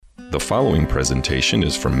The following presentation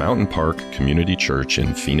is from Mountain Park Community Church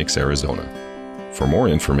in Phoenix, Arizona. For more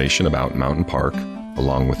information about Mountain Park,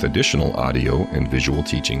 along with additional audio and visual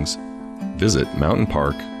teachings, visit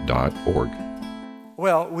mountainpark.org.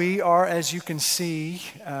 Well, we are, as you can see,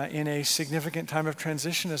 in a significant time of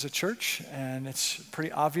transition as a church, and it's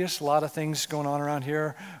pretty obvious. A lot of things going on around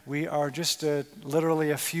here. We are just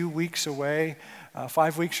literally a few weeks away,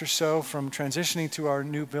 5 weeks or so, from transitioning to our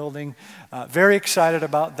new building. Very excited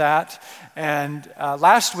about that. And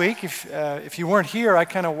last week, if you weren't here, I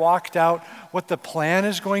kind of walked out what the plan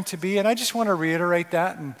is going to be, and I just want to reiterate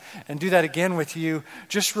that and do that again with you,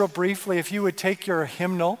 just real briefly. If you would take your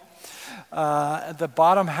hymnal. At the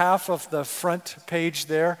bottom half of the front page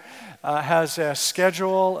there has a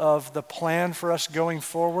schedule of the plan for us going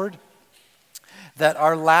forward. That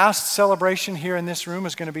our last celebration here in this room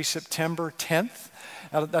is going to be September 10th.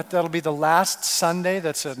 That'll be the last Sunday.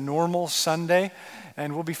 That's a normal Sunday.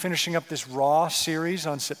 And we'll be finishing up this Raw series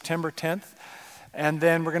on September 10th. And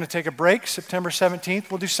then we're going to take a break, September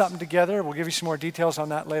 17th. We'll do something together. We'll give you some more details on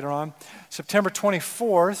that later on. September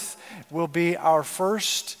 24th will be our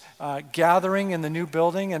first gathering in the new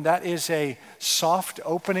building, and that is a soft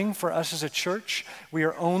opening for us as a church. We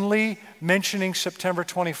are only mentioning September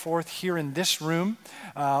 24th here in this room.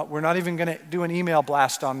 We're not even going to do an email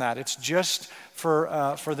blast on that. It's just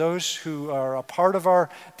for those who are a part of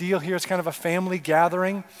our deal here. It's kind of a family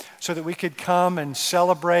gathering so that we could come and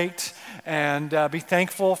celebrate and be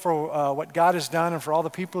thankful for what God has done and for all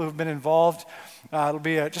the people who've been involved. It'll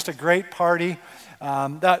be just a great party.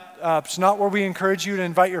 That's not where we encourage you to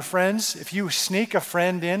invite your friends. If you sneak a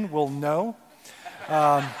friend in, we'll know.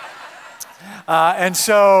 And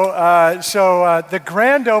so the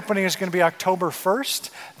grand opening is going to be October 1st.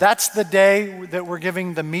 That's the day that we're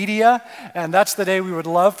giving the media, and that's the day we would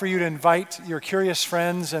love for you to invite your curious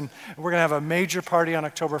friends, and we're going to have a major party on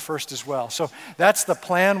October 1st as well. So that's the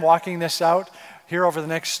plan, walking this out here over the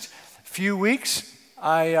next few weeks.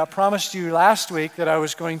 I promised you last week that I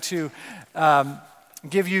was going to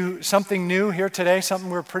give you something new here today, something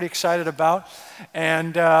we're pretty excited about.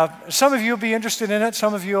 And some of you will be interested in it.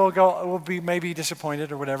 Some of you will be maybe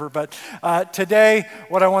disappointed or whatever. But today,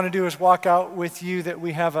 what I want to do is walk out with you that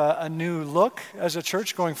we have a new look as a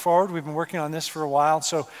church going forward. We've been working on this for a while.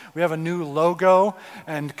 So we have a new logo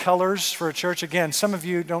and colors for a church. Again, some of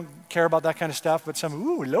you don't care about that kind of stuff, but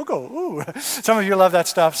logo. Some of you love that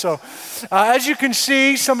stuff. So as you can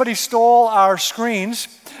see, somebody stole our screens.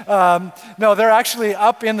 No, they're actually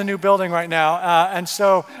up in the new building right now. And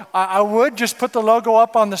so I would just put the logo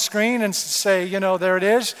up on the screen and say, there it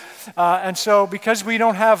is. And so because we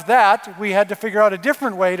don't have that, we had to figure out a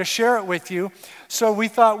different way to share it with you. So we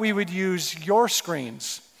thought we would use your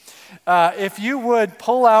screens. If you would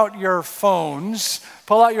pull out your phones,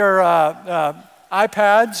 pull out your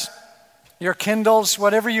iPads, your Kindles,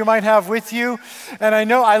 whatever you might have with you. And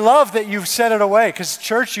I love that you've set it away, because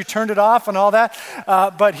church, you turned it off and all that.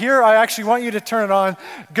 But here, I actually want you to turn it on.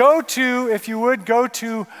 If you would, go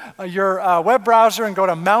to your web browser and go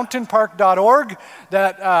to mountainpark.org.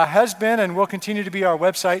 That has been and will continue to be our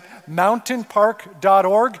website,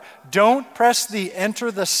 mountainpark.org. Don't press the enter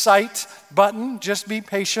the site button. Just be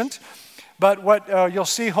patient. But what you'll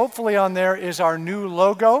see hopefully on there is our new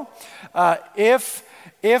logo.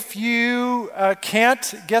 If you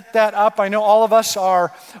can't get that up, I know all of us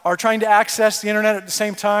are trying to access the internet at the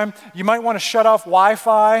same time. You might want to shut off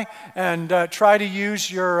Wi-Fi and try to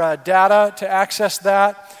use your data to access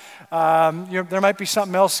that. There might be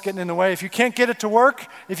something else getting in the way. If you can't get it to work,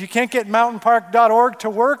 if you can't get mountainpark.org to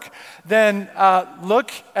work, then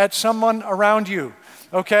look at someone around you.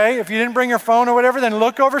 Okay, if you didn't bring your phone or whatever, then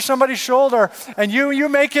look over somebody's shoulder and you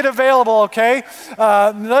make it available, okay?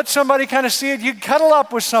 Let somebody kind of see it. You cuddle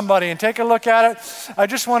up with somebody and take a look at it. I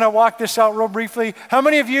just want to walk this out real briefly. How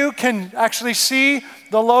many of you can actually see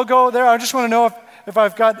the logo there? I just want to know if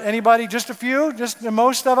I've got anybody, just a few, just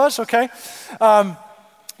most of us, okay?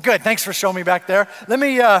 Good, thanks for showing me back there. Let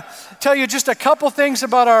me tell you just a couple things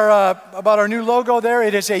about our new logo there.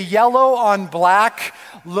 It is a yellow on black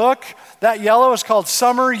look. That yellow is called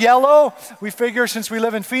summer yellow. We figure since we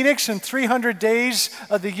live in Phoenix and 300 days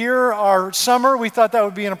of the year are summer, we thought that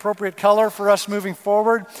would be an appropriate color for us moving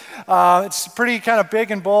forward. It's pretty kind of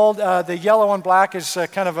big and bold. The yellow on black is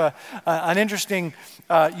kind of an interesting,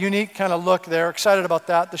 unique kind of look there. Excited about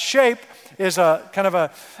that. The shape is a kind of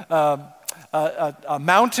a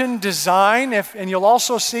mountain design, and you'll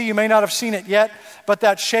also see, you may not have seen it yet, but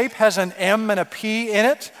that shape has an M and a P in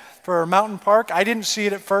it for Mountain Park. I didn't see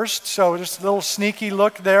it at first, so just a little sneaky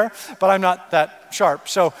look there, but I'm not that sharp.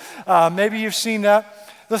 So maybe you've seen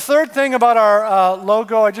that. The third thing about our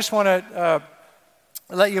logo, I just want to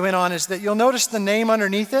let you in on is that you'll notice the name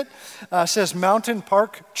underneath it says Mountain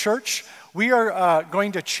Park Church. We are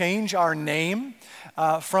going to change our name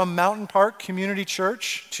from Mountain Park Community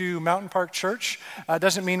Church to Mountain Park Church.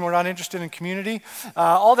 Doesn't mean we're not interested in community.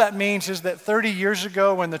 All that means is that 30 years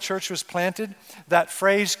ago when the church was planted, that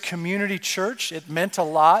phrase community church, it meant a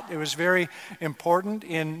lot. It was very important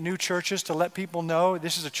in new churches to let people know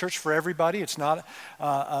this is a church for everybody. It's not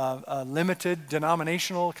a limited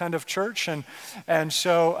denominational kind of church. And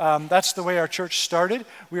so that's the way our church started.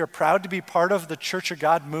 We are proud to be part of the Church of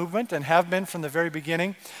God movement and have been from the very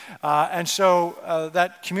beginning. And so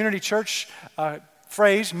that community church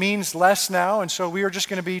phrase means less now, and so we are just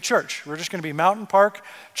going to be church. We're just going to be Mountain Park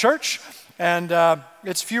Church, and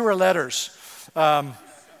it's fewer letters.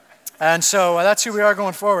 And so that's who we are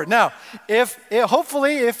going forward. Now,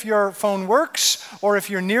 hopefully if your phone works, or if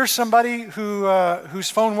you're near somebody whose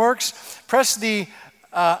phone works, press the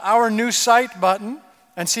Our New Site button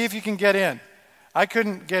and see if you can get in. I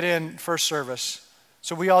couldn't get in first service,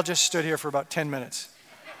 so we all just stood here for about 10 minutes.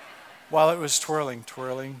 While it was twirling.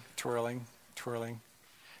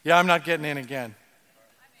 Yeah, I'm not getting in again.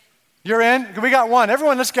 You're in? We got one.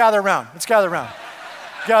 Everyone, let's gather around. Gather around.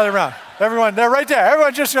 Everyone, they're right there.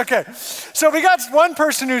 Everyone just, okay. So we got one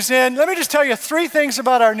person who's in. Let me just tell you 3 things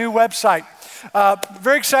about our new website.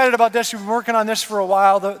 Very excited about this. We've been working on this for a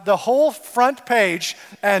while. The whole front page,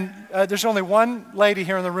 and there's only one lady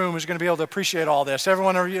here in the room who's going to be able to appreciate all this.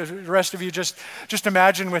 Everyone, the rest of you, just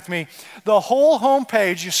imagine with me. The whole home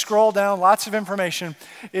page, you scroll down, lots of information,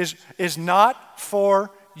 is not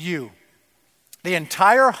for you. The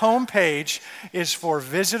entire home page is for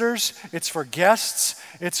visitors. It's for guests.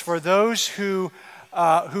 It's for those who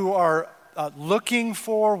are looking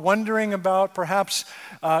for, wondering about, perhaps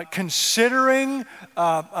considering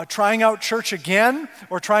trying out church again,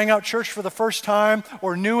 or trying out church for the first time,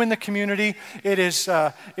 or new in the community. It is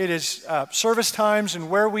service times and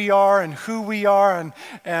where we are and who we are,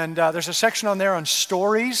 and there's a section on there on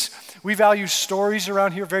stories. We value stories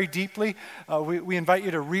around here very deeply. We invite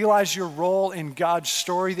you to realize your role in God's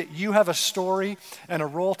story, that you have a story and a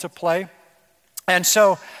role to play. And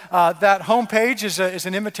so that homepage is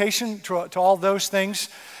an invitation to all those things,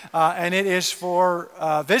 and it is for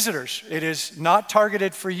visitors. It is not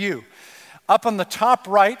targeted for you. Up on the top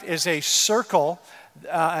right is a circle,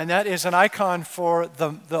 and that is an icon for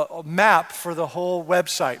the map for the whole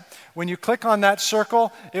website. When you click on that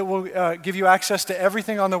circle, it will give you access to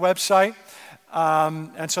everything on the website.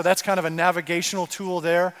 And so that's kind of a navigational tool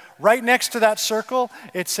there. Right next to that circle,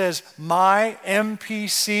 it says My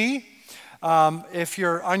MPC. If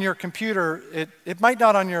you're on your computer, it might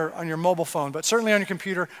not on your mobile phone, but certainly on your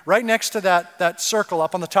computer, right next to that circle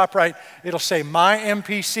up on the top right, it'll say My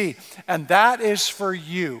MPC, and that is for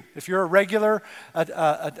you. If you're a regular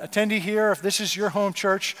attendee here, if this is your home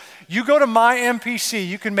church, you go to My MPC.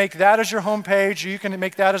 You can make that as your home page, or you can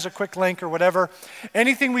make that as a quick link or whatever.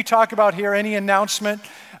 Anything we talk about here, any announcement,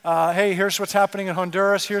 hey, here's what's happening in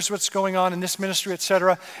Honduras, here's what's going on in this ministry,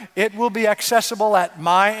 etc. It will be accessible at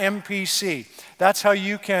My MPC. That's how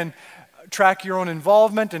you can track your own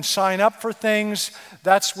involvement and sign up for things.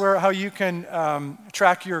 That's how you can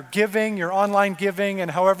track your giving, your online giving, and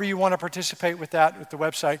however you want to participate with that with the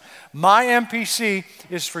website. My MPC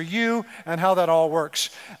is for you and how that all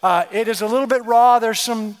works. It is a little bit raw. There's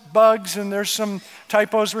some bugs and there's some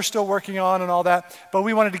typos we're still working on and all that, but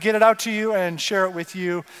we wanted to get it out to you and share it with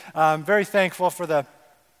you. I'm very thankful for the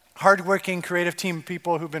hardworking, creative team of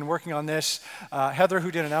people who've been working on this. Heather,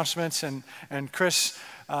 who did announcements, and Chris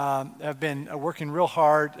have been working real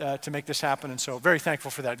hard to make this happen, and so very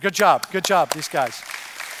thankful for that. Good job, these guys.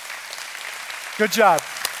 Good job.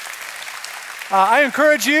 I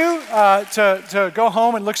encourage you to go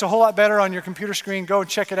home. It looks a whole lot better on your computer screen. Go and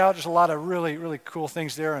check it out. There's a lot of really, really cool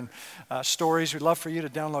things there and stories. We'd love for you to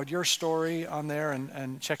download your story on there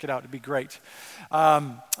and check it out. It'd be great.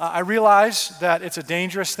 I realize that it's a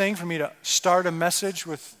dangerous thing for me to start a message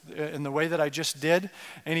in the way that I just did.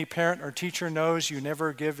 Any parent or teacher knows you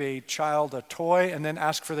never give a child a toy and then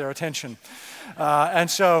ask for their attention.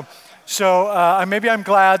 So maybe I'm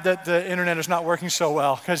glad that the internet is not working so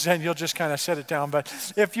well, because then you'll just kind of set it down. But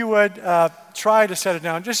if you would try to set it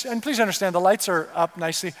down, and please understand the lights are up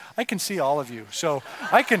nicely. I can see all of you, so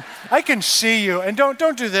I can see you. And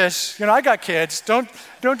don't do this. I got kids. Don't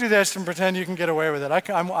do this and pretend you can get away with it.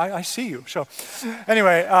 I see you. So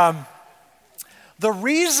anyway, the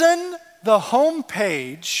reason the home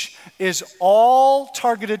page is all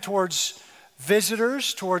targeted towards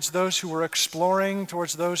visitors, towards those who are exploring,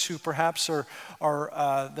 towards those who perhaps they're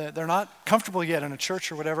not comfortable yet in a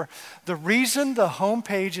church or whatever. The reason the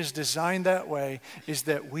homepage is designed that way is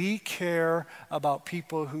that we care about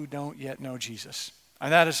people who don't yet know Jesus.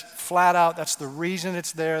 And that is flat out, that's the reason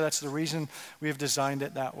it's there, that's the reason we have designed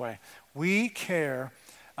it that way. We care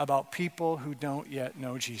about people who don't yet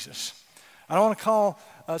know Jesus. I don't want to call,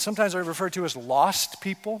 sometimes they're referred to as lost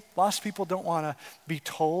people. Lost people don't want to be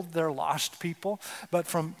told they're lost people. But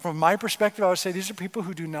from my perspective, I would say these are people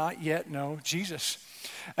who do not yet know Jesus.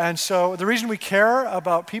 And so the reason we care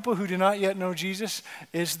about people who do not yet know Jesus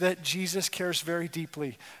is that Jesus cares very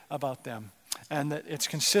deeply about them. And that it's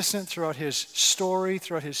consistent throughout his story,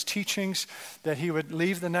 throughout his teachings, that he would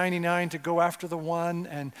leave the 99 to go after the one.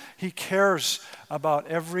 And he cares about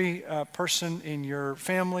every person in your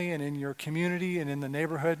family and in your community and in the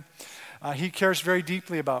neighborhood. He cares very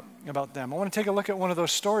deeply about them. I want to take a look at one of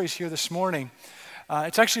those stories here this morning.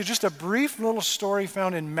 It's actually just a brief little story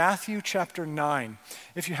found in Matthew chapter 9.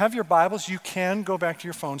 If you have your Bibles, you can go back to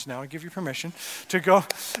your phones now. I give you permission to go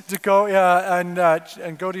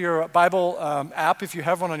and go to your Bible app if you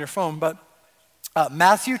have one on your phone. But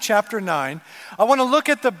Matthew chapter 9, I want to look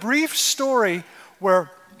at the brief story where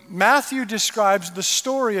Matthew describes the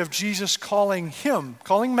story of Jesus calling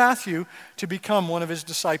Matthew to become one of his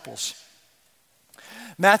disciples.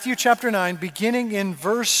 Matthew chapter 9, beginning in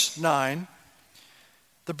verse 9.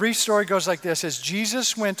 The brief story goes like this. As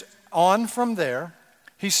Jesus went on from there,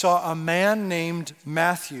 he saw a man named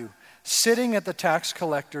Matthew sitting at the tax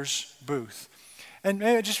collector's booth. And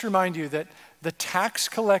may I just remind you that the tax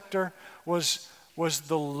collector was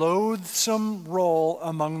the loathsome role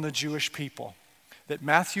among the Jewish people. That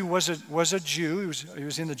Matthew was a Jew, he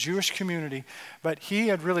was in the Jewish community, but he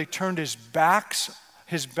had really turned his back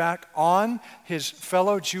on his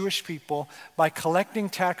fellow Jewish people by collecting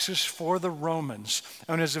taxes for the Romans.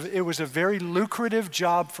 And it was a very lucrative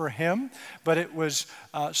job for him, but it was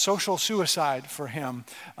social suicide for him.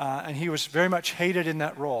 And he was very much hated in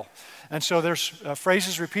that role. And so there's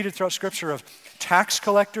phrases repeated throughout Scripture of tax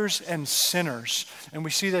collectors and sinners. And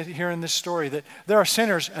we see that here in this story, that there are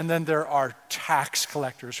sinners and then there are tax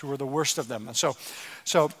collectors who are the worst of them. And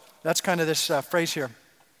so that's kind of this phrase here.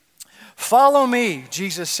 "Follow me,"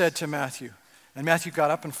 Jesus said to Matthew. And Matthew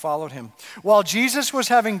got up and followed him. While Jesus was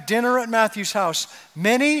having dinner at Matthew's house,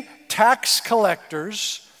 many tax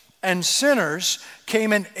collectors and sinners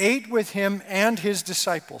came and ate with him and his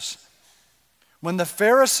disciples. When the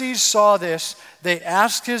Pharisees saw this, they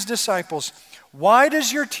asked his disciples, "Why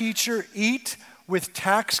does your teacher eat with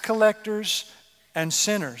tax collectors and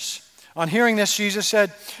sinners?" On hearing this, Jesus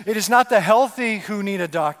said, "It is not the healthy who need a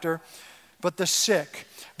doctor, but the sick.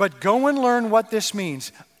 But go and learn what this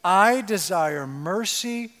means. I desire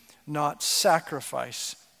mercy, not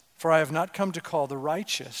sacrifice, for I have not come to call the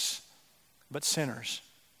righteous, but sinners."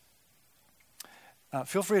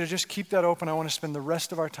 Feel free to just keep that open. I want to spend the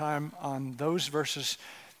rest of our time on those verses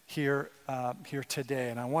here today.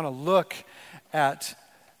 And I want to look at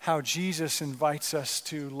how Jesus invites us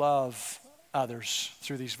to love others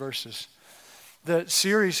through these verses. The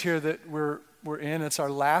series here that we're in, it's our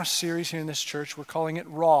last series here in this church. We're calling it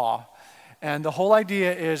Raw. And the whole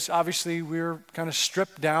idea is, obviously, we're kind of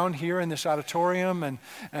stripped down here in this auditorium, and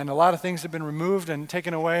a lot of things have been removed and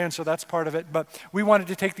taken away, and so that's part of it. But we wanted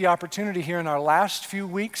to take the opportunity here in our last few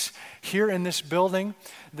weeks here in this building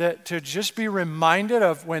to just be reminded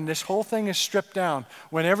of when this whole thing is stripped down,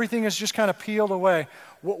 when everything is just kind of peeled away.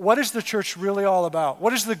 What is the church really all about?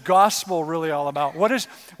 What is the gospel really all about? What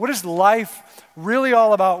is life really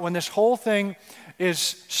all about when this whole thing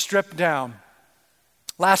is stripped down?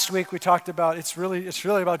 Last week we talked about it's really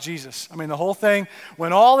about Jesus. I mean, the whole thing,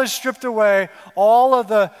 when all is stripped away, all of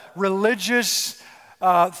the religious,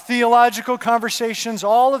 theological conversations,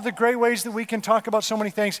 all of the great ways that we can talk about so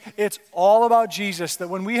many things, it's all about Jesus. That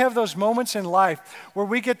when we have those moments in life where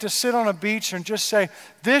we get to sit on a beach and just say,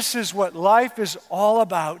 this is what life is all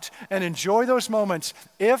about, and enjoy those moments,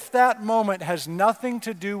 if that moment has nothing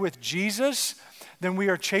to do with Jesus, then we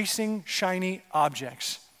are chasing shiny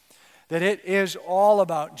objects. That it is all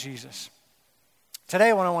about Jesus.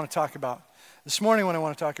 Today, what I want to talk about, this morning, what I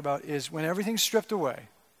want to talk about is when everything's stripped away,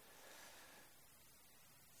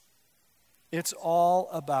 it's all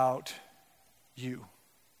about you.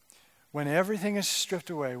 When everything is stripped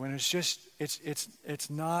away, when it's just, it's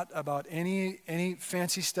not about any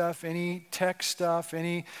fancy stuff, any tech stuff,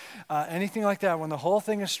 anything like that. When the whole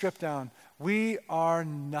thing is stripped down, we are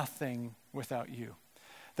nothing without you.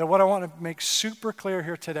 That what I want to make super clear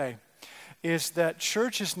here today is that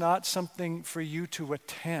church is not something for you to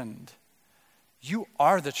attend. You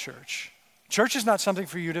are the church. Church is not something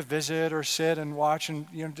for you to visit or sit and watch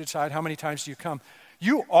and decide how many times do you come.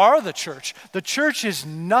 You are the church. The church is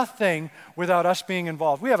nothing without us being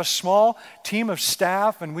involved. We have a small team of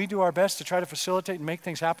staff, and we do our best to try to facilitate and make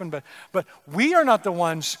things happen, but we are not the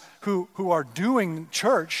ones who are doing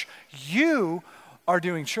church. You are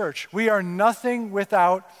doing church. We are nothing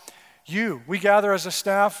without you. We gather as a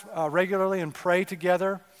staff regularly and pray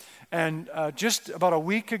together. And just about a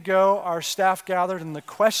week ago, our staff gathered, and the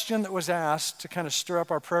question that was asked to kind of stir up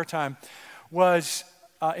our prayer time was,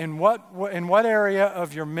 in what area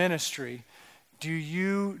of your ministry do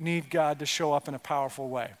you need God to show up in a powerful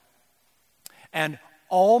way? And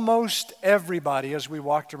almost everybody, as we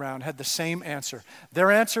walked around, had the same answer.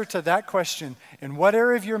 Their answer to that question, in what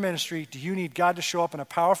area of your ministry do you need God to show up in a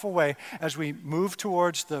powerful way as we move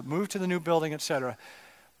towards the move to the new building, etc.?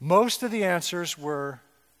 Most of the answers were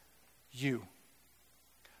you.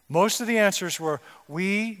 Most of the answers were,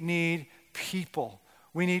 we need people.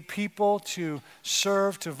 We need people to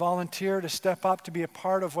serve, to volunteer, to step up, to be a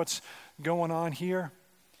part of what's going on here,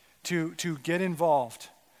 to get involved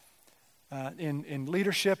in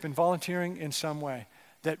leadership and volunteering in some way.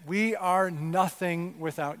 That we are nothing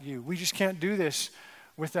without you. We just can't do this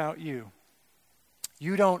without you.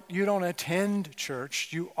 You don't attend church,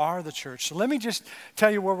 you are the church. So let me just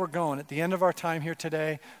tell you where we're going at the end of our time here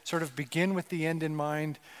today, sort of begin with the end in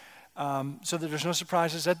mind, so that there's no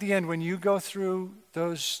surprises. At the end, when you go through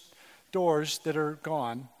those doors that are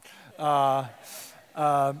gone, it's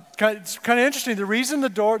kind of interesting. The reason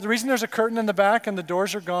there's a curtain in the back and the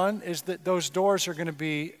doors are gone is that those doors are going to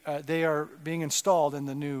be, they are being installed in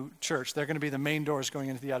the new church. They're going to be the main doors going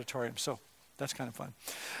into the auditorium. So that's kind of fun.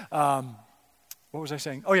 What was I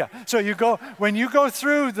saying? Oh yeah. So when you go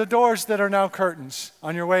through the doors that are now curtains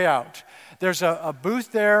on your way out, there's a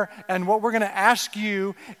booth there, and what we're going to ask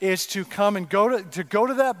you is to come and go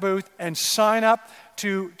to that booth and sign up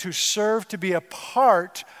to serve, to be a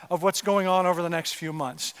part of what's going on over the next few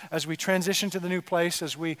months as we transition to the new place,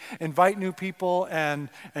 as we invite new people and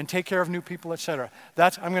take care of new people, etc.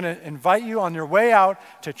 I'm going to invite you on your way out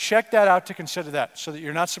to check that out, to consider that, so that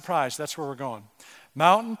you're not surprised. That's where we're going.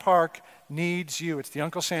 Mountain Park needs you. It's the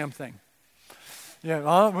Uncle Sam thing. Yeah,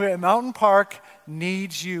 Mountain Park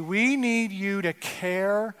needs you. We need you to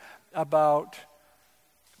care about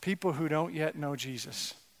people who don't yet know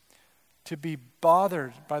Jesus. To be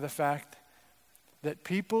bothered by the fact that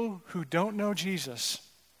people who don't know Jesus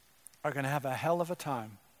are going to have a hell of a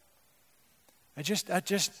time.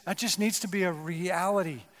 That just needs to be a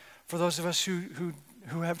reality for those of us who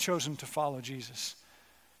have chosen to follow Jesus.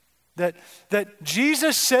 That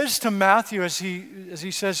Jesus says to Matthew as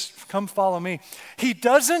he says, come follow me. He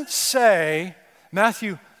doesn't say,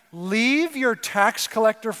 Matthew, leave your tax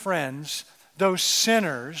collector friends, those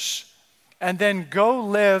sinners, and then go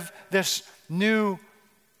live this new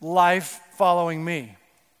life following me.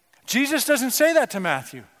 Jesus doesn't say that to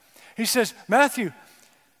Matthew. He says, Matthew,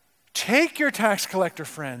 take your tax collector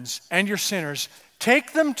friends and your sinners,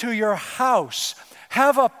 take them to your house,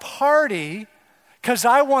 have a party, because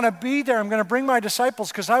I want to be there. I'm going to bring my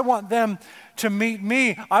disciples because I want them to meet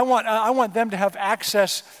me. I want them to have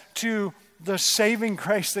access to the saving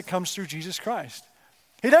grace that comes through Jesus Christ.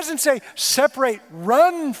 He doesn't say separate,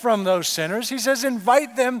 run from those sinners. He says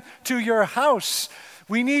invite them to your house.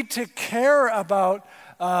 We need to care about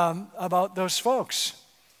those folks.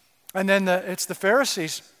 And then it's the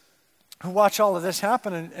Pharisees who watch all of this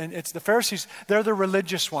happen, and it's the Pharisees. They're the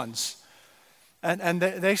religious ones. And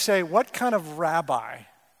they say, what kind of rabbi,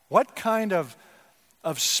 what kind of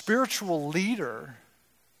spiritual leader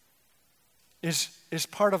is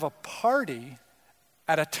part of a party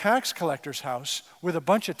at a tax collector's house with a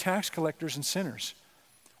bunch of tax collectors and sinners?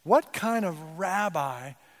 What kind of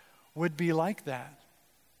rabbi would be like that?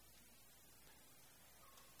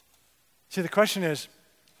 See, the question is,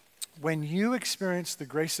 when you experience the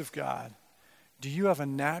grace of God, do you have a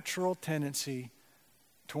natural tendency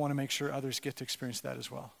to want to make sure others get to experience that as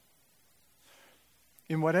well?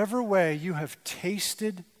 In whatever way you have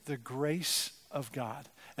tasted the grace of God,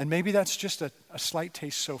 and maybe that's just a slight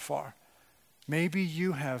taste so far. Maybe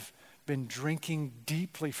you have been drinking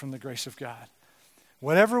deeply from the grace of God.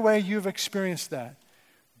 Whatever way you've experienced that,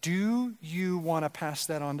 do you want to pass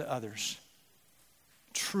that on to others?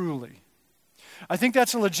 Truly. I think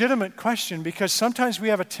that's a legitimate question, because sometimes we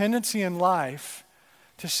have a tendency in life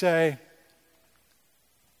to say,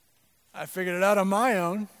 I figured it out on my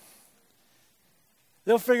own.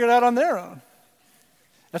 They'll figure it out on their own.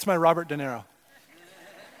 That's my Robert De Niro.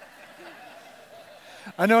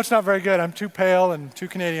 I know it's not very good. I'm too pale and too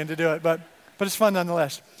Canadian to do it, but it's fun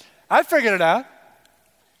nonetheless. I figured it out.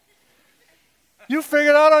 You figured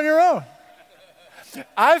it out on your own.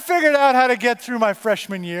 I figured out how to get through my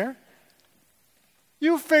freshman year.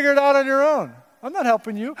 You figured it out on your own. I'm not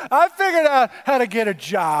helping you. I figured out how to get a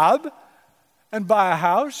job and buy a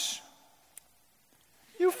house.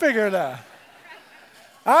 You figure it out.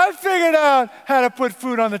 I figured out how to put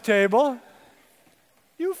food on the table.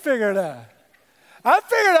 You figure it out. I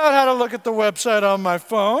figured out how to look at the website on my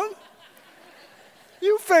phone.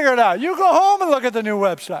 You figure it out. You go home and look at the new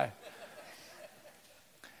website.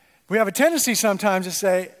 We have a tendency sometimes to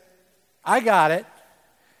say, I got it.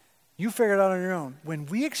 You figure it out on your own. When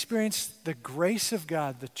we experience the grace of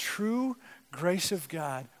God, the true grace of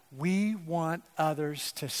God, we want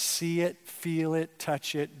others to see it, feel it,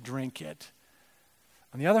 touch it, drink it.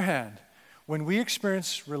 On the other hand, when we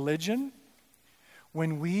experience religion,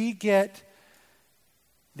 when we get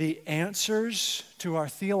the answers to our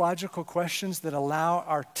theological questions that allow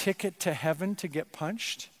our ticket to heaven to get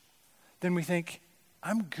punched, then we think,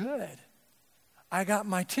 I'm good. I got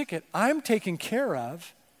my ticket. I'm taken care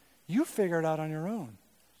of. You figure it out on your own.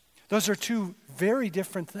 Those are two very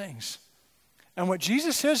different things. And what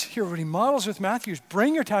Jesus says here, what he models with Matthew is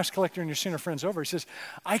bring your tax collector and your sinner friends over. He says,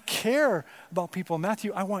 I care about people.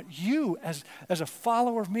 Matthew, I want you as a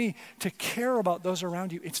follower of me to care about those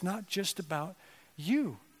around you. It's not just about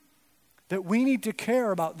you. That we need to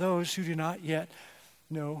care about those who do not yet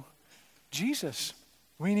know Jesus.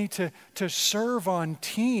 We need to serve on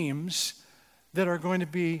teams that are going to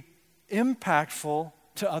be impactful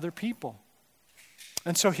to other people.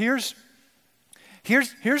 And so here's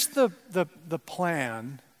the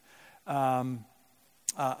plan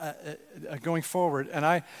going forward.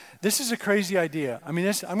 And this is a crazy idea. I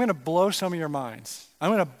mean, I'm going to blow some of your minds.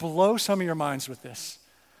 I'm going to blow some of your minds with this.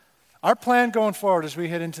 Our plan going forward as we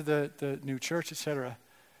head into the new church, etc.,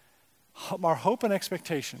 our hope and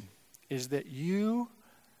expectation is that you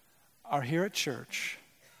are here at church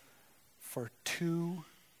for 2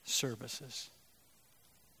 services.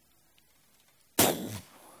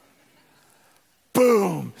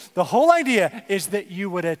 Boom! The whole idea is that you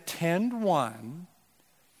would attend one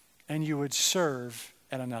and you would serve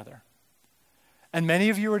at another. And many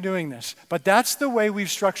of you are doing this. But that's the way we've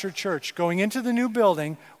structured church. Going into the new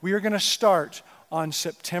building, we are going to start on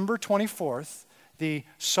September 24th, the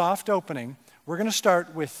soft opening. We're going to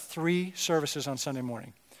start with 3 services on Sunday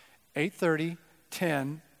morning, 8:30,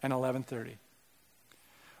 10, and 11:30.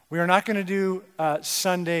 We are not going to do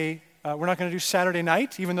we're not going to do Saturday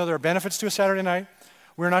night, even though there are benefits to a Saturday night.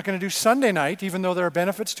 We're not going to do Sunday night, even though there are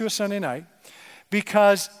benefits to a Sunday night,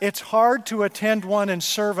 because it's hard to attend one and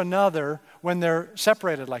serve another when they're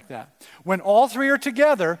separated like that. When all 3 are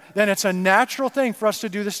together, then it's a natural thing for us to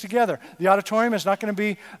do this together. The auditorium is not going to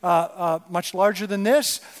be much larger than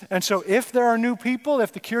this, and so if there are new people,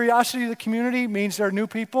 if the curiosity of the community means there are new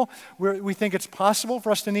people, we think it's possible for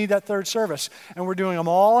us to need that 3rd service, and we're doing them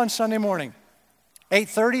all on Sunday morning.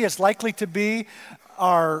 8:30 is likely to be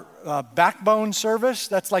our backbone service.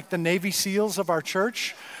 That's like the Navy SEALs of our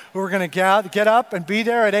church who are going to get up and be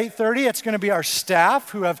there at 8:30. It's going to be our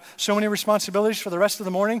staff who have so many responsibilities for the rest of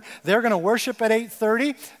the morning. They're going to worship at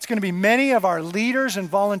 8:30. It's going to be many of our leaders and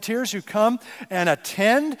volunteers who come and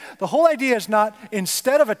attend. The whole idea is not,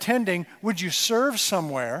 instead of attending, would you serve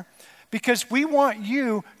somewhere? Because we want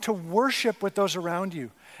you to worship with those around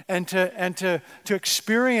you. And to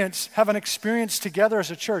have an experience together as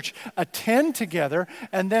a church, attend together,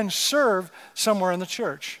 and then serve somewhere in the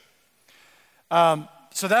church.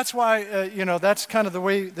 So that's why, that's kind of the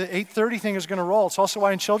way the 8:30 thing is going to roll. It's also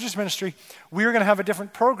why in children's ministry, we are going to have a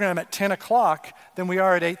different program at 10 o'clock than we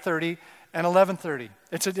are at 8:30 and 11:30.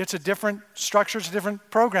 It's a different structure, it's a different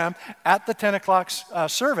program at the 10 o'clock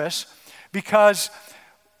service, because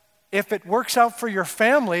if it works out for your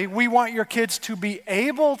family, we want your kids to be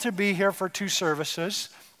able to be here for 2 services.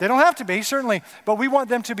 They don't have to be, certainly, but we want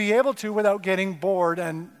them to be able to without getting bored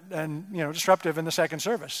and disruptive in the 2nd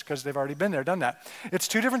service, because they've already been there, done that. It's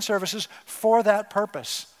 2 different services for that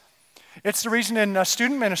purpose. It's the reason in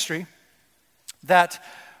student ministry that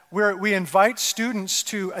we invite students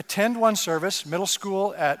to attend one service, middle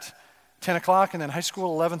school at 10 o'clock and then high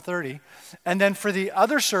school at 11:30. And then for the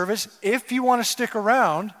other service, if you want to stick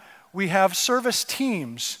around, we have service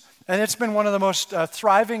teams, and it's been one of the most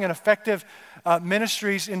thriving and effective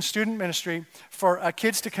ministries in student ministry for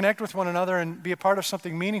kids to connect with one another and be a part of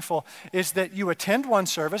something meaningful, is that you attend one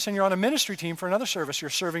service and you're on a ministry team for another service. You're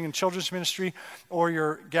serving in children's ministry, or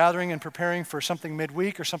you're gathering and preparing for something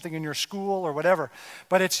midweek or something in your school or whatever.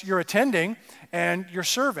 But you're attending and you're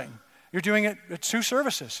serving. You're doing it at 2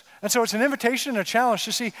 services. And so it's an invitation and a challenge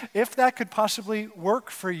to see if that could possibly work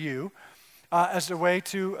for you as a way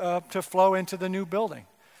to flow into the new building.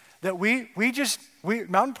 that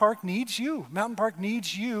Mountain Park needs you. Mountain Park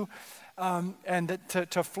needs you and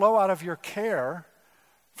to flow out of your care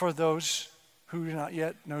for those who do not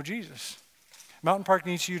yet know Jesus. Mountain Park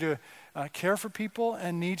needs you to care for people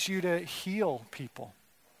and needs you to heal people.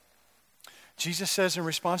 Jesus says in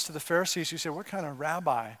response to the Pharisees who said, what kind of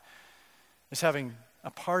rabbi is having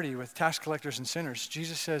a party with tax collectors and sinners?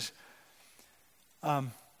 Jesus says,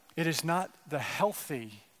 it is not the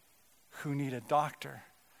healthy who need a doctor,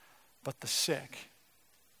 but the sick.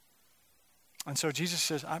 And so Jesus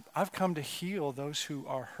says, I've come to heal those who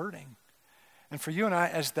are hurting. And for you and I,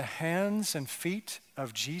 as the hands and feet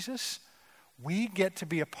of Jesus, we get to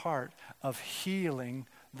be a part of healing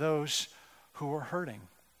those who are hurting.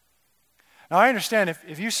 Now, I understand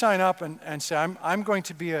if you sign up and say, I'm going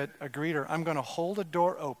to be a greeter, I'm going to hold a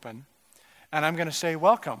door open, and I'm going to say,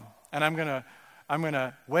 welcome, and I'm going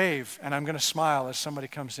to wave, and I'm going to smile as somebody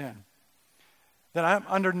comes in, then I'm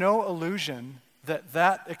under no illusion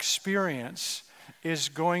that experience is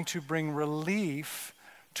going to bring relief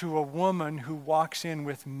to a woman who walks in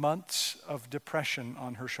with months of depression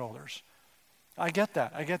on her shoulders. I get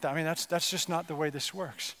that. I mean, that's just not the way this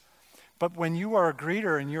works. But when you are a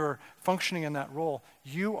greeter and you're functioning in that role,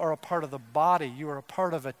 you are a part of the body. You are a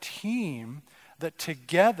part of a team that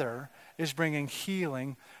together is bringing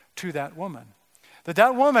healing to that woman.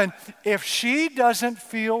 That woman, if she doesn't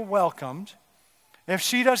feel welcomed, if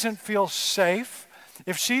she doesn't feel safe,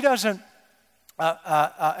 if she doesn't,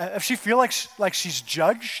 if she feels like she's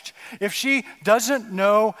judged, if she doesn't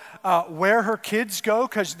know where her kids go,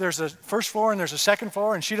 because there's a first floor and there's a second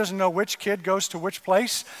floor, and she doesn't know which kid goes to which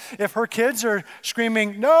place, if her kids are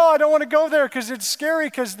screaming, no, I don't want to go there because it's scary,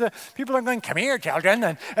 because the people are going, come here, children,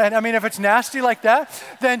 and I mean, if it's nasty like that,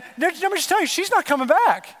 then let me just tell you, she's not coming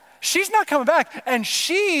back. She's not coming back, and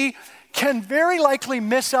she can very likely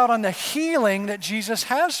miss out on the healing that Jesus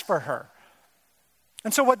has for her.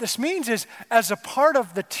 And so what this means is, as a part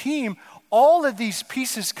of the team, all of these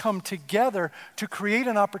pieces come together to create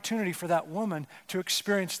an opportunity for that woman to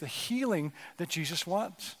experience the healing that Jesus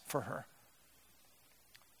wants for her.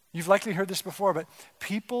 You've likely heard this before, but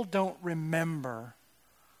people don't remember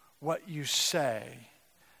what you say.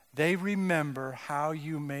 They remember how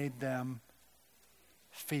you made them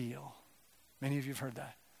feel. Many of you have heard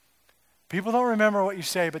that. People don't remember what you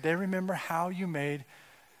say, but they remember how you made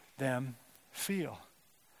them feel.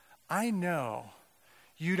 I know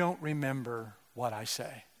you don't remember what I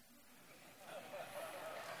say.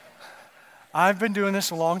 I've been doing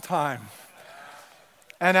this a long time.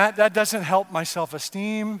 And that doesn't help my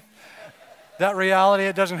self-esteem. That reality,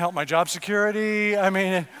 it doesn't help my job security. I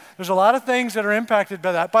mean, there's a lot of things that are impacted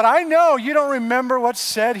by that. But I know you don't remember what's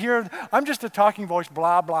said here. I'm just a talking voice,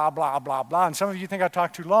 blah, blah, blah, blah, blah. And some of you think I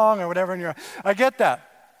talk too long or whatever. And I get that.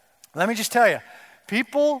 Let me just tell you,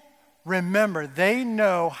 people remember, they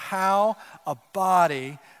know how a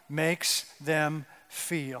body makes them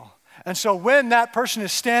feel. And so when that person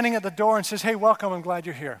is standing at the door and says, hey, welcome, I'm glad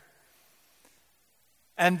you're here.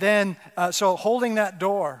 And then, so holding that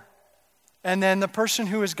door, and then the person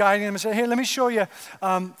who is guiding them and say, hey, let me show you,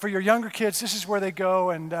 for your younger kids, this is where they go.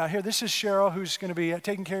 And here, this is Cheryl, who's going to be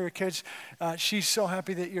taking care of your kids. She's so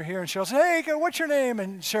happy that you're here. And Cheryl says, hey, what's your name?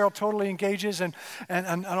 And Cheryl totally engages, and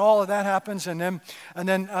all of that happens. And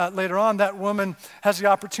then later on, that woman has the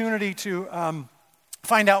opportunity to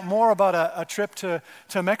find out more about a trip to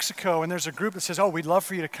Mexico, and there's a group that says, oh, we'd love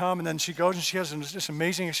for you to come, and then she goes and she has this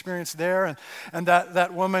amazing experience there, and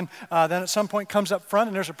that woman then at some point comes up front,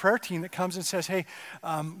 and there's a prayer team that comes and says, hey,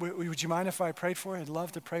 would you mind if I prayed for you? I'd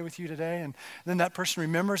love to pray with you today. And then that person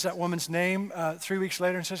remembers that woman's name 3 weeks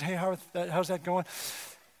later and says, hey, how's that going?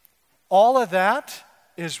 All of that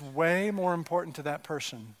is way more important to that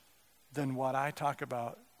person than what I talk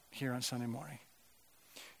about here on Sunday morning.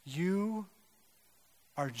 You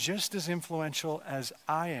are just as influential as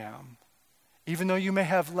I am. Even though you may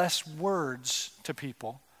have less words to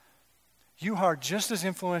people, you are just as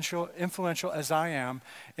influential as I am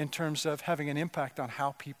in terms of having an impact on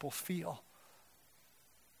how people feel.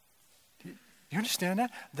 Do you understand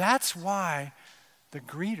that? That's why the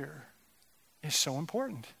greeter is so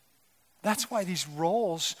important. That's why these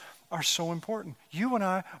roles are so important. You and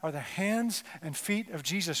I are the hands and feet of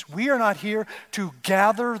Jesus. We are not here to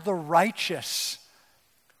gather the righteous.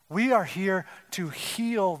 We are here to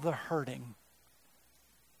heal the hurting.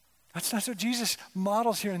 That's what Jesus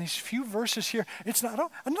models here in these few verses here. It's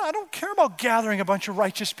not. I don't care about gathering a bunch of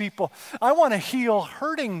righteous people. I want to heal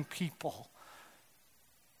hurting people.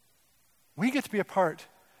 We get to be a part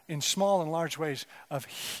in small and large ways of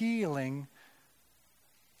healing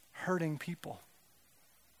hurting people.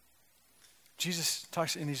 Jesus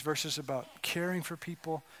talks in these verses about caring for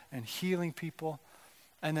people and healing people.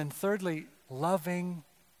 And then thirdly, loving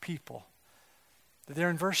people. There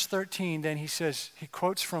in verse 13, then he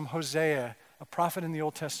quotes from Hosea, a prophet in the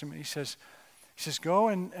Old Testament. He says, go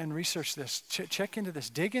and research this. Check into this.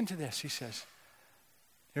 Dig into this, he says.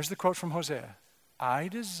 Here's the quote from Hosea. I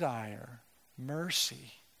desire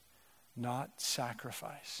mercy, not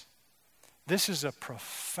sacrifice. This is a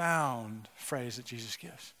profound phrase that Jesus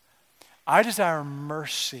gives. I desire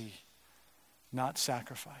mercy, not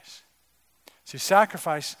sacrifice. See,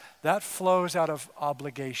 sacrifice, that flows out of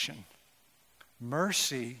obligation.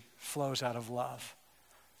 Mercy flows out of love.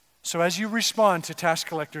 So as you respond to tax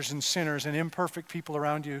collectors and sinners and imperfect people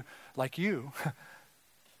around you, like you,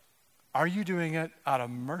 are you doing it out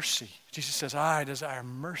of mercy? Jesus says, I desire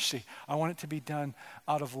mercy. I want it to be done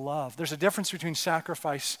out of love. There's a difference between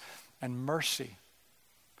sacrifice and mercy.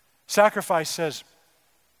 Sacrifice says,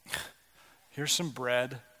 here's some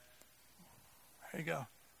bread. There you go.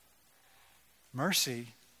 Mercy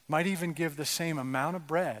might even give the same amount of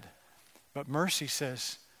bread, but mercy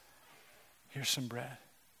says, here's some bread.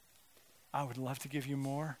 I would love to give you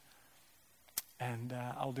more, and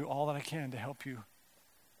I'll do all that I can to help you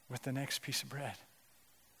with the next piece of bread.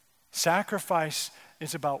 Sacrifice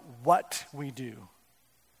is about what we do.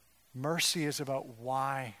 Mercy is about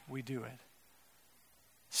why we do it.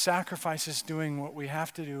 Sacrifice is doing what we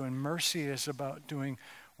have to do, and mercy is about doing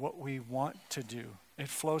what we want to do. It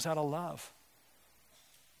flows out of love.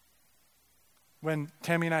 When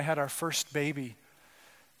Tammy and I had our first baby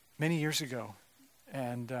many years ago,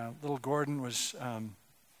 and little Gordon was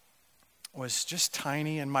just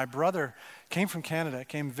tiny, and my brother came from Canada,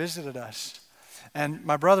 visited us. And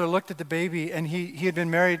my brother looked at the baby, and he had been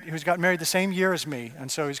married, got married the same year as me, and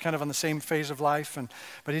so he's kind of on the same phase of life,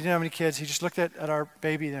 but he didn't have any kids. He just looked at our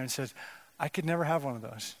baby there and said, I could never have one of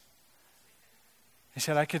those. He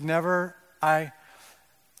said, I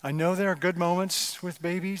know there are good moments with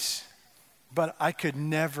babies, but I could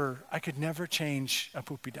never change a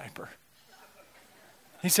poopy diaper.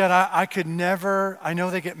 He said, I could never, I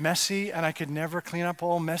know they get messy, and I could never clean up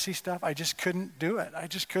all messy stuff. I just couldn't do it. I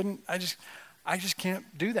just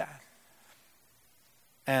can't do that.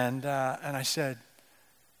 And I said,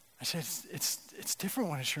 it's different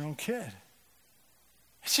when it's your own kid.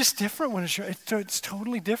 It's just different when it's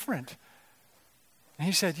totally different. And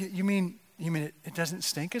he said, you mean it doesn't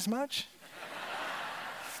stink as much?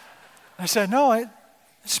 I said, no, it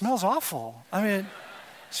smells awful. I mean, it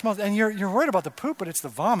smells, and you're worried about the poop, but it's the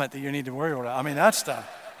vomit that you need to worry about. I mean, that stuff,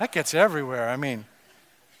 that gets everywhere. I mean,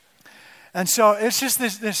 and so it's just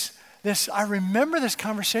this, I remember this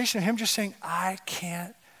conversation of him just saying, I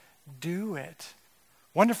can't do it.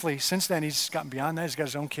 Wonderfully, since then, he's gotten beyond that. He's got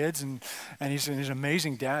his own kids, and he's an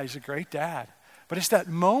amazing dad. He's a great dad. But it's that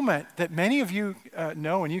moment that many of you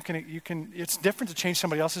know, and you can. It's different to change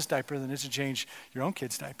somebody else's diaper than it is to change your own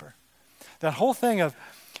kid's diaper. That whole thing of,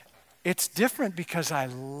 it's different because I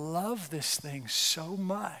love this thing so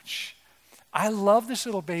much. I love this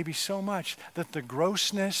little baby so much that the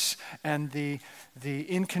grossness and the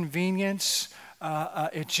inconvenience,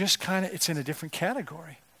 it's in a different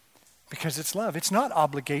category because it's love. It's not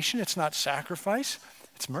obligation. It's not sacrifice.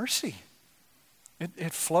 It's mercy.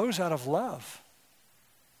 It flows out of love.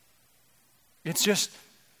 It's just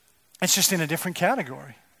in a different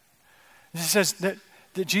category. It says that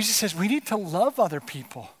Jesus says we need to love other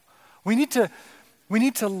people. We need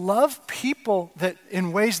to love people that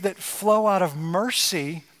in ways that flow out of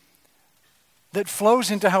mercy, that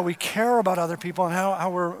flows into how we care about other people and how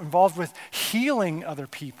we're involved with healing other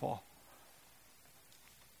people.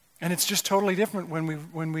 And it's just totally different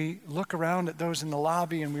when we look around at those in the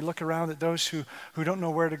lobby and we look around at those who don't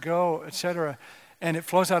know where to go, etc. And it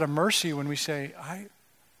flows out of mercy when we say,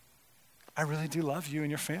 I really do love you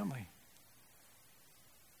and your family.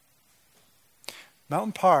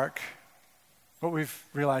 Mountain Park, what we've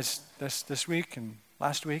realized this week and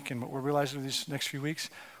last week and what we're realizing these next few weeks,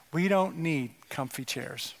 we don't need comfy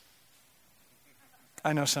chairs.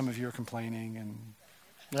 I know some of you are complaining and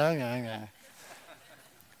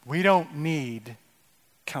we don't need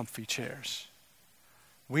comfy chairs.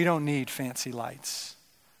 We don't need fancy lights.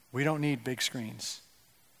 We don't need big screens.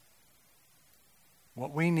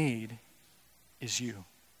 What we need is you.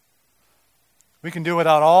 We can do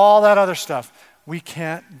without all that other stuff. We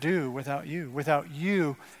can't do without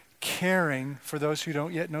you caring for those who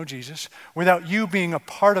don't yet know Jesus, without you being a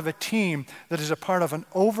part of a team that is a part of an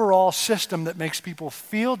overall system that makes people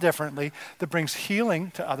feel differently, that brings healing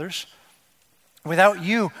to others, without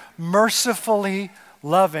you mercifully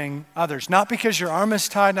loving others. Not because your arm is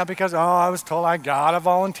tied, not because, I was told I gotta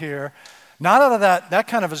volunteer. Not out of that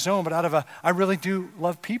kind of a zone, but out of I really do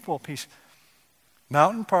love people piece.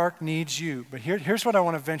 Mountain Park needs you. But here's what I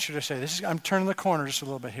want to venture to say. I'm turning the corner just a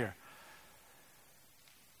little bit here.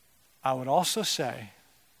 I would also say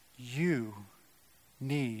you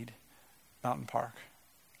need Mountain Park.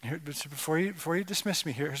 Before you dismiss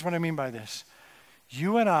me, here's what I mean by this.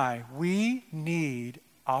 You and I, we need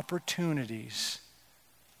opportunities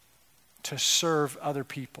to serve other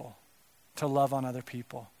people, to love on other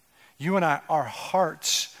people. You and I, our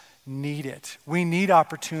hearts need it. We need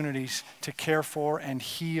opportunities to care for and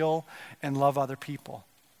heal and love other people.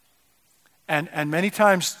 And many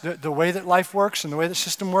times, the way that life works and the way the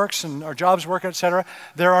system works and our jobs work, et cetera,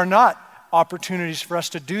 there are not opportunities for us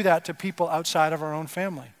to do that to people outside of our own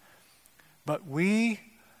family. But we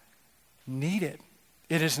need it.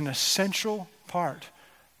 It is an essential part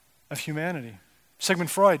of humanity.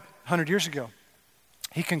 Sigmund Freud, 100 years ago,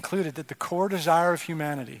 he concluded that the core desire of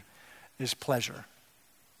humanity is pleasure.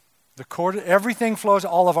 Everything flows,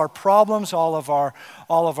 all of our problems, all of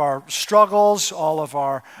our struggles, all of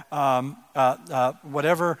our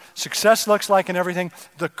whatever success looks like and everything.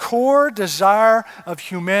 The core desire of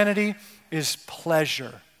humanity is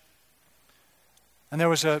pleasure. And there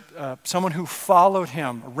was someone who followed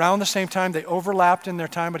him around the same time. They overlapped in their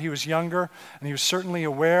time, but he was younger, and he was certainly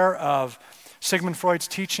aware of Sigmund Freud's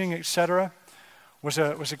teaching, etc. Was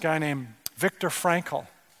a guy named Viktor Frankl,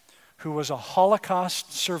 who was a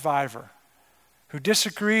Holocaust survivor, who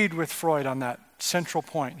disagreed with Freud on that central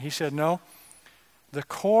point. He said, no, the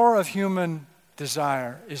core of human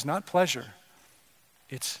desire is not pleasure,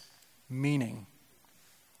 it's meaning.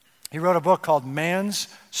 He wrote a book called Man's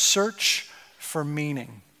Search for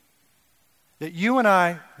Meaning. That you and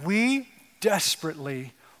I, we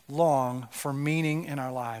desperately long for meaning in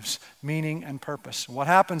our lives, meaning and purpose. What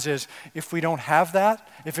happens is, if we don't have that,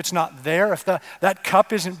 if it's not there, if that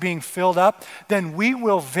cup isn't being filled up, then we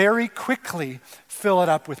will very quickly fill it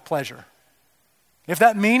up with pleasure. If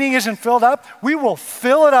that meaning isn't filled up, we will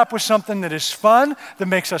fill it up with something that is fun, that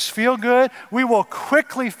makes us feel good. We will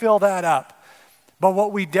quickly fill that up. But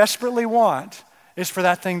what we desperately want is for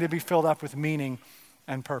that thing to be filled up with meaning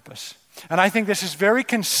and purpose. And I think this is very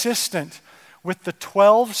consistent with the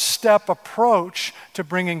 12-step approach to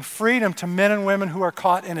bringing freedom to men and women who are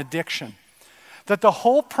caught in addiction. That the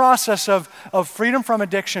whole process of freedom from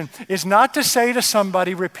addiction is not to say to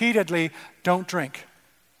somebody repeatedly, don't drink.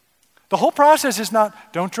 The whole process is not,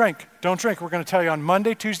 don't drink, don't drink. We're going to tell you on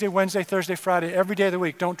Monday, Tuesday, Wednesday, Thursday, Friday, every day of the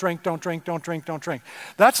week, don't drink, don't drink, don't drink, don't drink.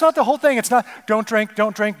 That's not the whole thing. It's not, don't drink,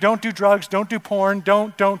 don't do drugs, don't do porn,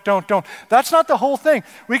 don't. That's not the whole thing.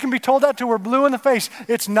 We can be told that till we're blue in the face.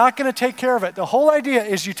 It's not going to take care of it. The whole idea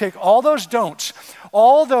is you take all those don'ts,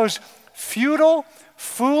 all those futile,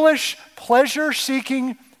 foolish,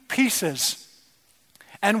 pleasure-seeking pieces,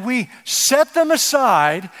 and we set them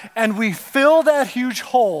aside and we fill that huge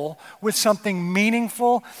hole with something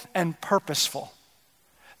meaningful and purposeful.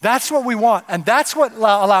 That's what we want. And that's what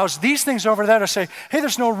allows these things over there to say, hey,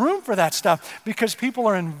 there's no room for that stuff, because people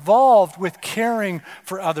are involved with caring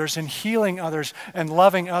for others and healing others and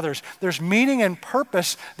loving others. There's meaning and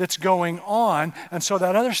purpose that's going on, and so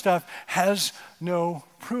that other stuff has no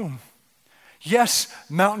room. Yes,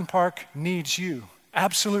 Mountain Park needs you.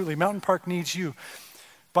 Absolutely, Mountain Park needs you.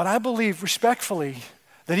 But I believe respectfully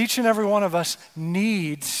that each and every one of us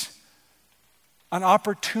needs an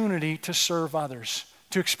opportunity to serve others,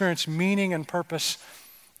 to experience meaning and purpose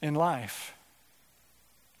in life.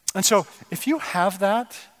 And so if you have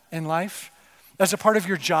that in life as a part of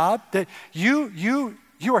your job, that you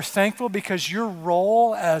are thankful because your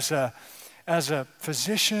role as a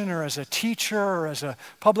physician or as a teacher or as a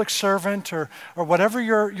public servant or whatever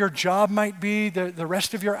your job might be, the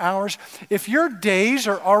rest of your hours, if your days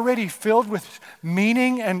are already filled with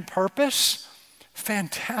meaning and purpose,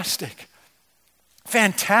 fantastic.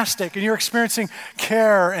 Fantastic. And you're experiencing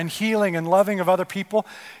care and healing and loving of other people,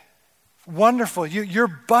 wonderful. Your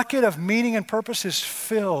bucket of meaning and purpose is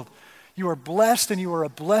filled. You are blessed and you are a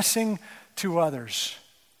blessing to others.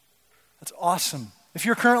 That's awesome. If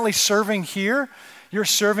you're currently serving here, you're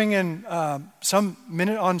serving in on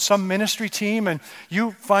some ministry team, and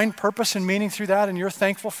you find purpose and meaning through that, and you're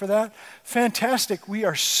thankful for that, fantastic. We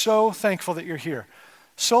are so thankful that you're here.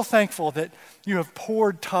 So thankful that you have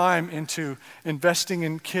poured time into investing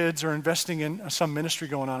in kids or investing in some ministry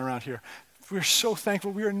going on around here. We're so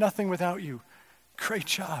thankful. We are nothing without you. Great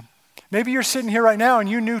job. Maybe you're sitting here right now and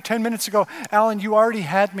you knew 10 minutes ago, Alan, you already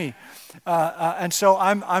had me. And so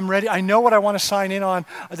I'm ready. I know what I want to sign in on,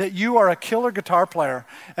 that you are a killer guitar player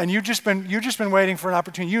and you've just been waiting for an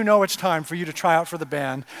opportunity. You know it's time for you to try out for the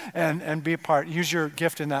band and be a part. Use your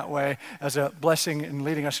gift in that way as a blessing in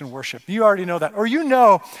leading us in worship. You already know that. Or you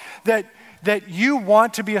know that you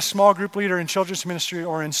want to be a small group leader in children's ministry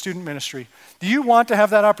or in student ministry. Do you want to have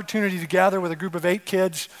that opportunity to gather with a group of 8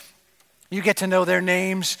 kids? You get to know their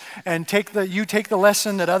names and you take the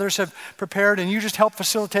lesson that others have prepared and you just help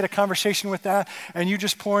facilitate a conversation with that and you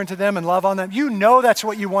just pour into them and love on them. You know that's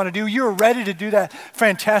what you want to do. You're ready to do that.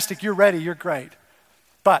 Fantastic. You're ready. You're great.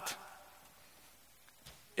 But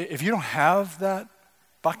if you don't have that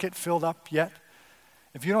bucket filled up yet,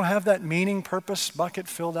 if you don't have that meaning, purpose bucket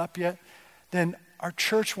filled up yet, then our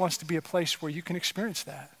church wants to be a place where you can experience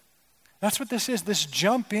that. That's what this is. This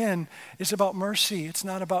jump in is about mercy. It's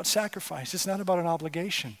not about sacrifice. It's not about an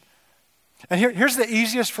obligation. And here's the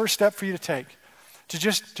easiest first step for you to take. To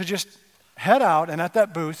just head out, and at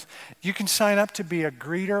that booth, you can sign up to be a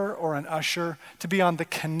greeter or an usher, to be on the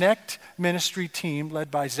Connect ministry team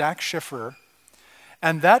led by Zach Schiffer.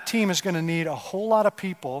 And that team is going to need a whole lot of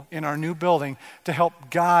people in our new building to help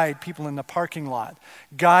guide people in the parking lot,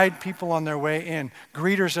 guide people on their way in,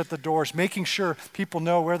 greeters at the doors, making sure people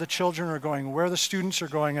know where the children are going, where the students are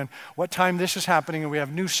going, and what time this is happening. And we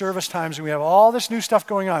have new service times, and we have all this new stuff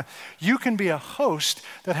going on. You can be a host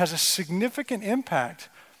that has a significant impact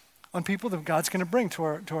on people that God's going to bring to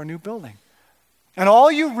our new building. And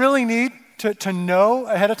all you really need to know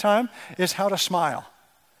ahead of time is how to smile.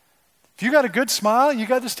 If you got a good smile, you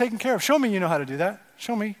got this taken care of. Show me you know how to do that.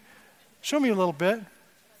 Show me a little bit.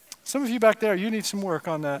 Some of you back there, you need some work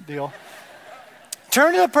on that deal.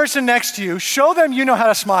 Turn to the person next to you. Show them you know how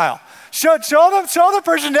to smile. Show the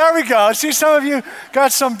person, there we go. See, some of you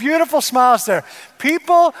got some beautiful smiles there.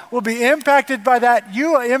 People will be impacted by that.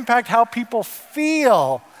 You impact how people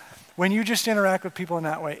feel when you just interact with people in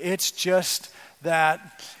that way. It's just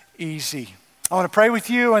that easy. I want to pray with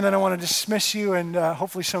you, and then I want to dismiss you, and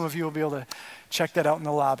hopefully some of you will be able to check that out in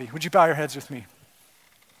the lobby. Would you bow your heads with me?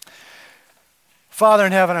 Father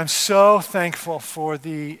in heaven, I'm so thankful for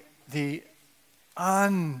the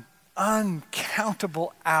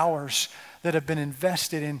uncountable hours that have been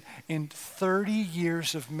invested in 30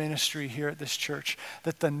 years of ministry here at this church,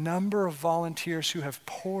 that the number of volunteers who have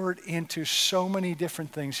poured into so many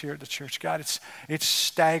different things here at the church, God, it's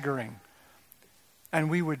staggering. And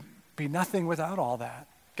we would be nothing without all that.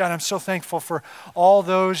 God, I'm so thankful for all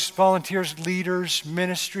those volunteers, leaders,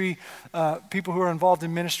 ministry, people who are involved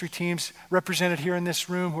in ministry teams represented here in this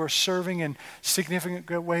room who are serving in significant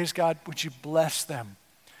good ways. God, would you bless them?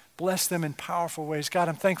 Bless them in powerful ways. God,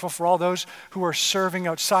 I'm thankful for all those who are serving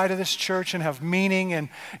outside of this church and have meaning and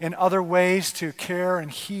in other ways to care and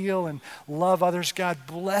heal and love others. God,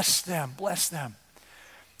 bless them. Bless them.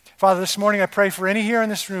 Father, this morning I pray for any here in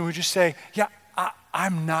this room who just say, yeah,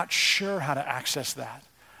 I'm not sure how to access that.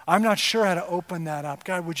 I'm not sure how to open that up.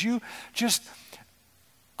 God, would you just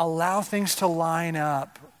allow things to line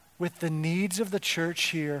up with the needs of the church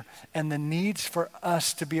here and the needs for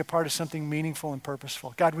us to be a part of something meaningful and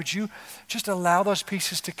purposeful? God, would you just allow those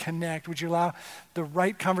pieces to connect? Would you allow the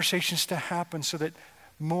right conversations to happen so that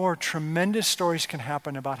more tremendous stories can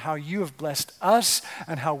happen about how you have blessed us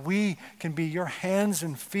and how we can be your hands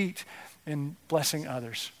and feet in blessing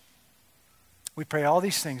others? We pray all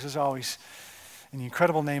these things, as always, in the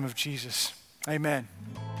incredible name of Jesus. Amen.